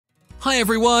Hi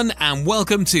everyone, and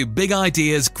welcome to Big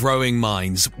Ideas Growing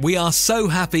Minds. We are so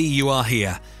happy you are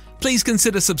here. Please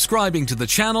consider subscribing to the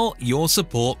channel. Your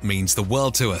support means the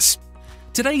world to us.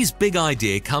 Today's big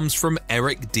idea comes from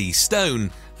Eric D. Stone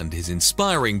and his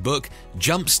inspiring book,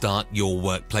 Jumpstart Your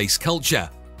Workplace Culture.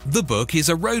 The book is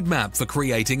a roadmap for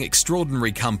creating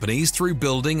extraordinary companies through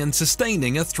building and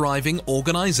sustaining a thriving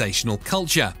organizational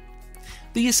culture.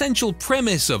 The essential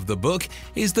premise of the book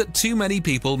is that too many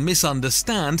people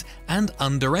misunderstand and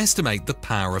underestimate the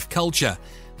power of culture.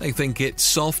 They think it's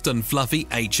soft and fluffy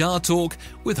HR talk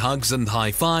with hugs and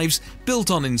high fives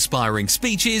built on inspiring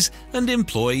speeches and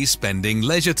employees spending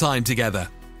leisure time together.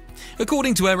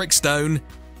 According to Eric Stone,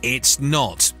 it's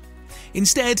not.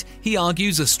 Instead, he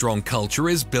argues a strong culture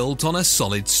is built on a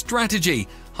solid strategy,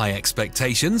 high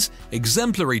expectations,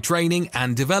 exemplary training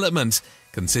and development,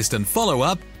 consistent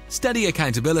follow-up, steady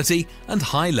accountability, and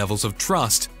high levels of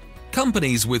trust.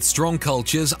 Companies with strong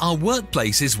cultures are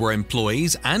workplaces where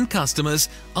employees and customers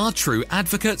are true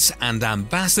advocates and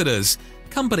ambassadors,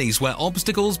 companies where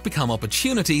obstacles become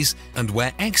opportunities and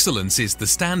where excellence is the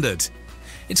standard.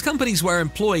 It's companies where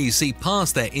employees see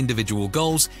past their individual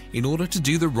goals in order to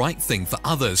do the right thing for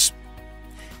others.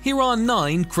 Here are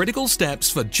 9 critical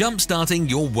steps for jumpstarting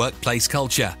your workplace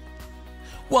culture.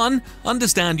 1.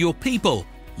 Understand your people.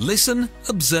 Listen,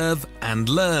 observe, and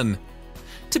learn.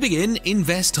 To begin,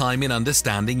 invest time in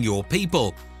understanding your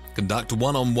people. Conduct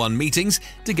one-on-one meetings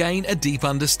to gain a deep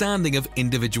understanding of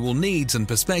individual needs and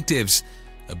perspectives.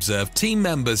 Observe team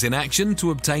members in action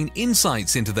to obtain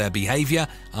insights into their behavior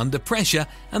under pressure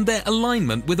and their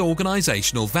alignment with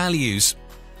organizational values.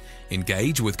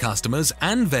 Engage with customers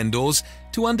and vendors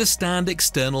to understand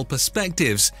external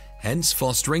perspectives, hence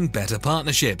fostering better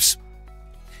partnerships.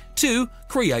 2.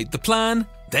 Create the plan,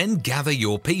 then gather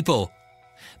your people.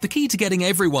 The key to getting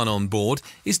everyone on board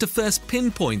is to first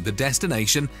pinpoint the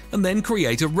destination and then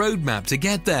create a roadmap to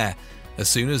get there. As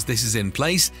soon as this is in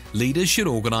place, leaders should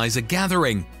organize a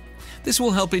gathering. This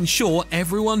will help ensure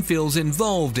everyone feels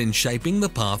involved in shaping the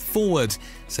path forward,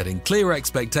 setting clear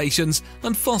expectations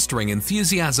and fostering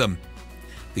enthusiasm.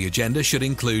 The agenda should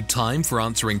include time for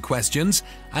answering questions,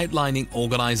 outlining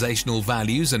organizational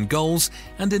values and goals,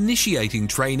 and initiating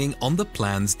training on the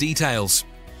plan's details.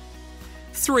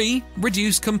 3.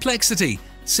 Reduce complexity,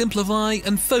 simplify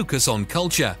and focus on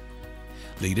culture.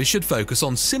 Leaders should focus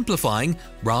on simplifying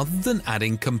rather than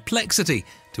adding complexity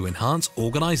to enhance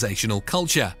organizational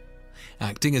culture.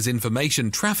 Acting as information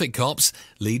traffic cops,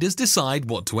 leaders decide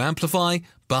what to amplify,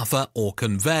 buffer, or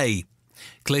convey.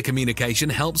 Clear communication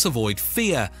helps avoid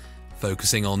fear,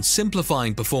 focusing on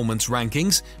simplifying performance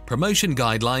rankings, promotion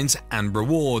guidelines, and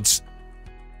rewards.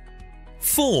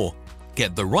 4.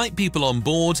 Get the right people on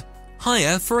board.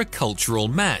 Hire for a cultural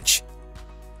match.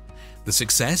 The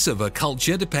success of a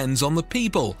culture depends on the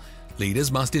people.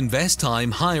 Leaders must invest time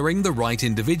hiring the right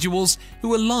individuals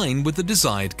who align with the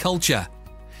desired culture.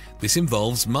 This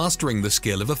involves mastering the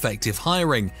skill of effective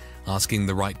hiring, asking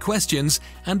the right questions,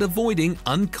 and avoiding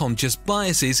unconscious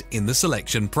biases in the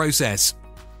selection process.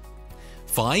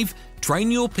 5.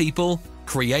 Train your people.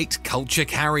 Create culture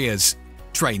carriers.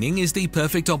 Training is the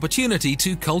perfect opportunity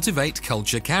to cultivate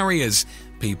culture carriers,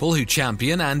 people who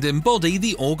champion and embody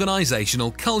the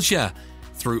organizational culture.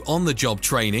 Through on-the-job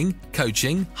training,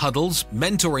 coaching, huddles,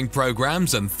 mentoring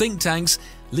programs, and think tanks,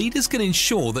 leaders can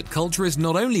ensure that culture is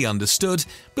not only understood,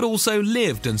 but also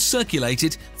lived and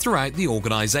circulated throughout the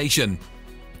organization.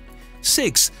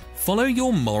 6. Follow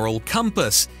your moral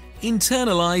compass.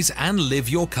 Internalize and live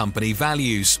your company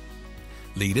values.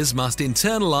 Leaders must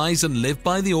internalize and live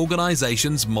by the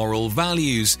organization's moral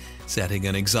values, setting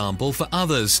an example for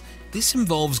others. This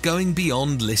involves going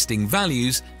beyond listing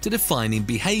values to defining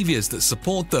behaviors that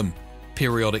support them.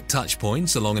 Periodic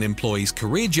touchpoints along an employee's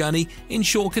career journey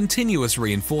ensure continuous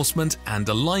reinforcement and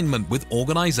alignment with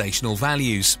organizational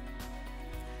values.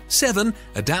 7.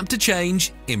 Adapt to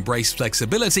change, embrace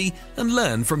flexibility, and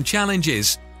learn from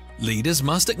challenges. Leaders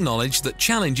must acknowledge that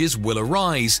challenges will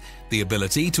arise. The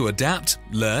ability to adapt,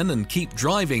 learn, and keep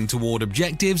driving toward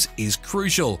objectives is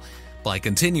crucial. By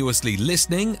continuously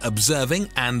listening, observing,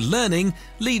 and learning,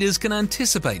 leaders can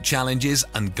anticipate challenges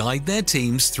and guide their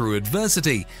teams through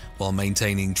adversity while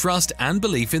maintaining trust and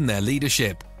belief in their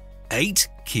leadership. 8.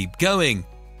 Keep going.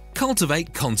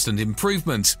 Cultivate constant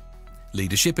improvement.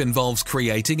 Leadership involves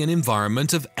creating an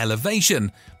environment of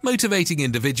elevation, motivating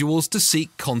individuals to seek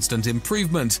constant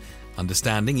improvement,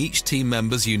 understanding each team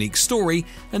member's unique story,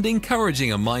 and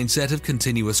encouraging a mindset of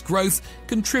continuous growth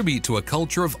contribute to a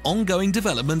culture of ongoing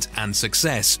development and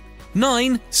success.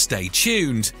 9. Stay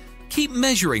tuned. Keep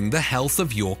measuring the health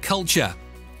of your culture.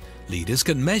 Leaders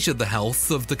can measure the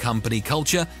health of the company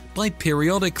culture by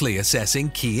periodically assessing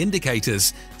key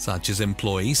indicators such as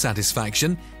employee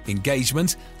satisfaction,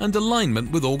 engagement, and alignment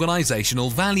with organizational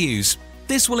values.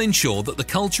 This will ensure that the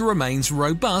culture remains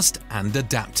robust and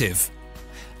adaptive.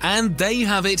 And there you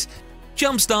have it,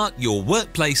 Jumpstart Your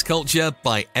Workplace Culture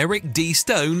by Eric D.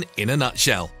 Stone in a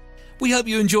nutshell. We hope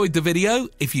you enjoyed the video.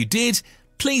 If you did,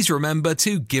 please remember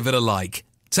to give it a like.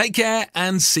 Take care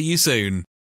and see you soon.